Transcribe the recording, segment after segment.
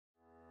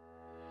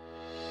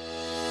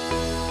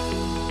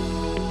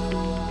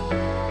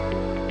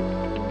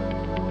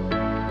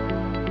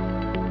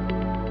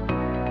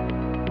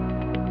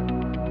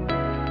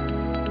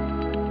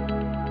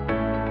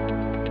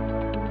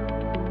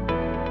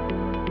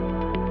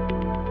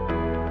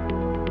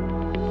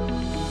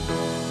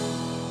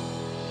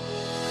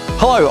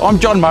Hello, I'm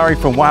John Murray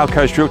from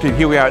Coast Realty, and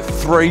here we are at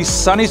 3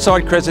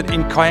 Sunnyside Crescent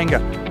in Kianga.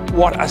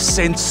 What a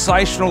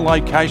sensational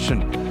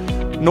location.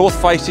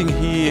 North facing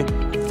here,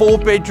 4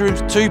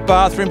 bedrooms, 2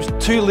 bathrooms,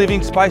 2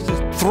 living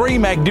spaces, 3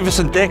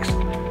 magnificent decks.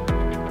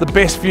 The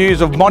best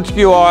views of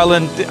Montague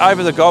Island,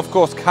 over the golf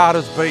course,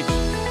 Carter's Beach.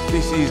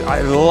 This is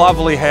a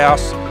lovely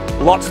house,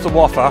 lots to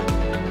offer.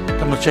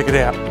 Come and check it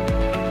out.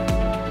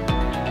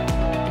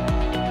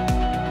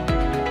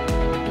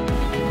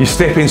 You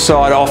step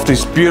inside off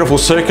this beautiful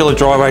circular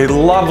driveway,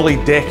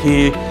 lovely deck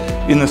here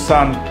in the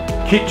sun,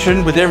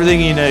 kitchen with everything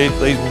you need,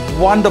 these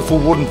wonderful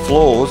wooden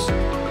floors,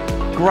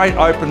 great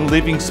open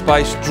living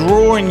space,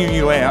 drawing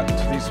you out to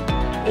this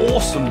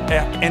awesome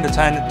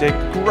entertainment deck,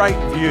 great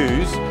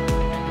views.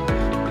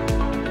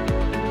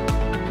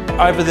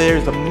 Over there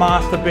is the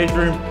master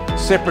bedroom,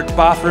 separate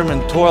bathroom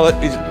and toilet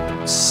is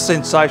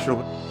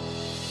sensational.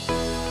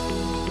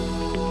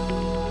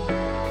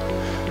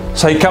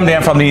 So you come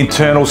down from the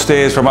internal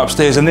stairs from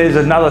upstairs, and there's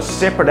another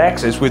separate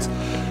access with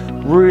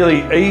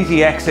really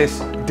easy access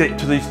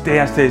to this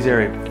downstairs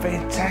area.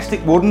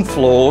 Fantastic wooden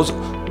floors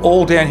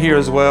all down here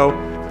as well.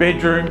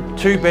 Bedroom,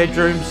 2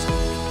 bedrooms.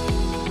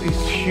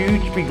 This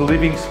huge big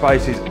living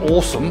space is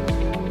awesome.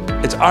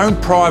 Its own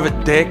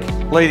private deck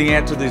leading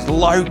out to this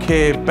low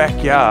care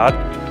backyard.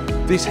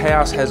 This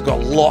house has got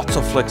lots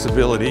of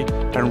flexibility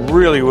and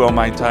really well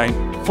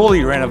maintained,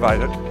 fully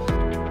renovated.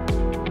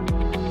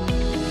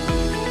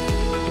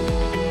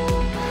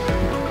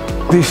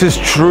 This is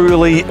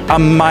truly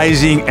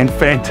amazing and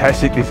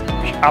fantastic, this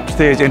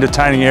upstairs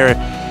entertaining area.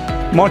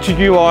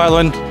 Montague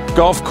Island,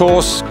 golf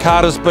course,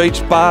 Carter's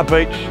Beach, Bar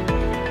Beach,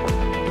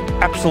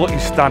 absolutely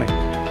stunning.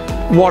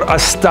 What a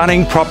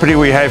stunning property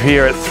we have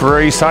here at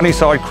 3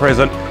 Sunnyside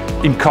Crescent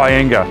in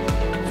Kianga.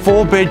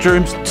 4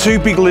 bedrooms, 2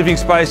 big living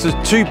spaces,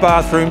 2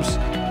 bathrooms,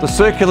 the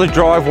circular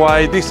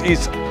driveway. This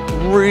is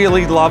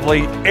really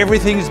lovely.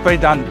 Everything has been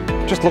done.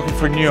 Just looking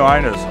for new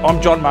owners. I'm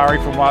John Murray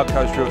from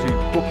Coast Realty.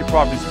 Book your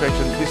private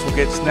inspection. This will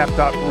get snapped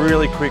up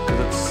really quick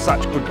because it's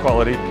such good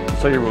quality.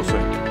 See you real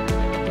soon.